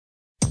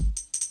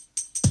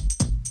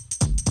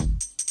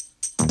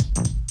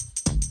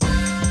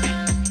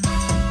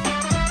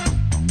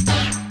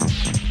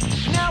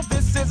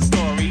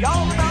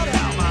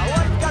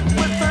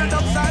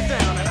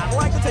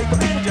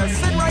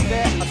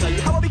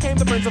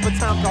prince of a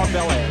town called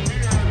Bel-Air.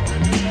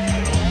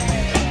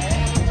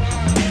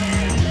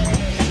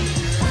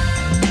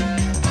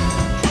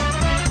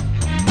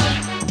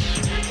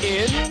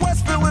 In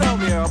West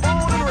Philadelphia,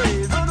 born and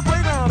raised on the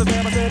playground is where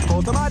I spent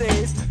most of my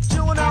days.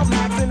 Chilling out,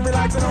 maxing,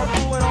 relaxing, all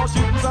fooling, all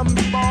shooting some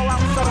b-ball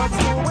outside of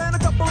school. When a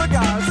couple of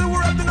guys who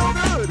were up to no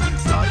good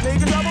started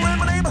making trouble in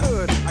my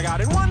neighborhood. I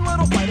got in one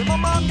little fight and my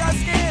mom got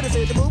scared and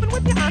said, "You're moving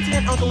with your auntie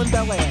and uncle in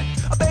Bel-Air."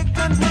 I begged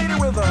and pleaded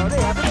with her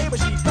day after day, but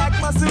she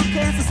packed my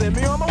suitcase to send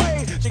me on my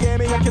way. She gave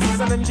me a kiss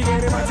and then she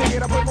gave me my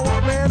ticket. I put my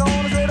Walkman on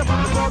and straight up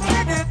on the dog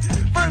ticket.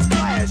 First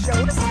class,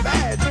 yo, this is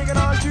bad. Drinking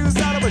orange juice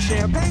out of a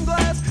champagne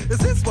glass. Is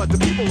this what the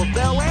people of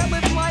Bel-Air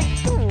live like?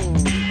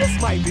 This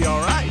might be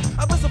alright.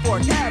 I whistled for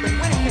a cab and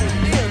when it came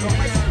near, the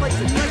lights